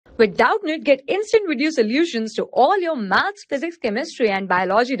With Doubtnut, get instant video solutions to all your maths, physics, chemistry, and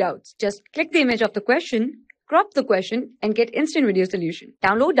biology doubts. Just click the image of the question, crop the question, and get instant video solution.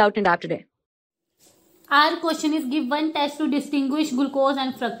 Download Doubtnut app today. Our question is, give one test to distinguish glucose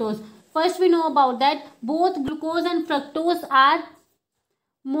and fructose. First, we know about that both glucose and fructose are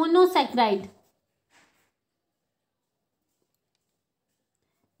monosaccharide.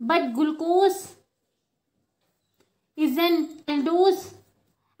 But glucose is an aldose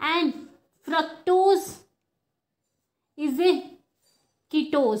and fructose is a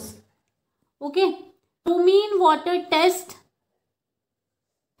ketose. Okay. Bromine water test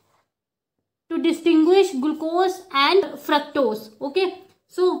to distinguish glucose and fructose. Okay.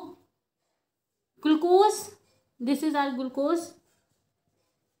 So, glucose, this is our glucose.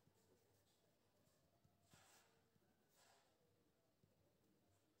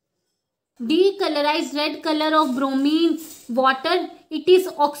 Decolorized red color of bromine water, it is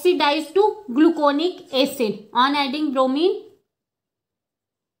oxidized to gluconic acid. On adding bromine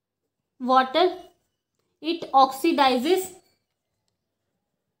water, it oxidizes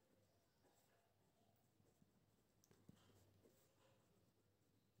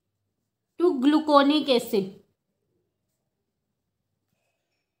to gluconic acid.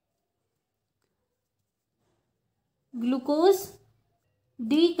 Glucose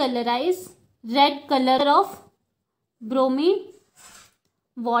decolorize red color of bromine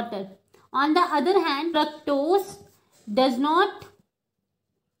water. On the other hand, fructose does not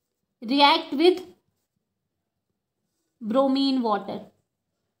react with bromine water.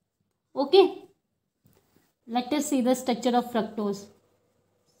 Okay. Let us see the structure of fructose.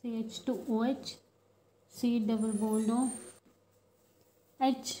 CH2OH, C double bond O,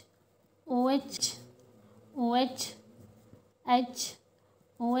 H, OH, OH, H,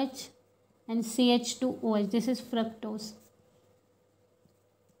 OH and CH2OH. This is fructose.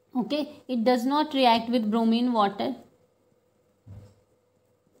 Okay, it does not react with bromine water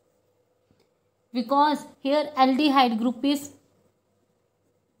because here aldehyde group is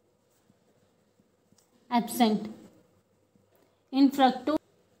absent. In fructose,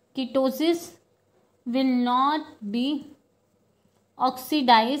 ketosis will not be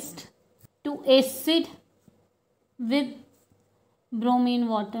oxidized to acid with bromine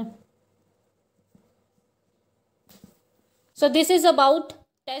water. So this is about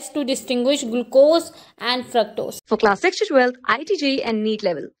test to distinguish glucose and fructose. For class 6 to 12, IIT JEE and NEET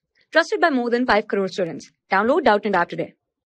level. Trusted by more than 5 crore students. Download Doubtnut app today.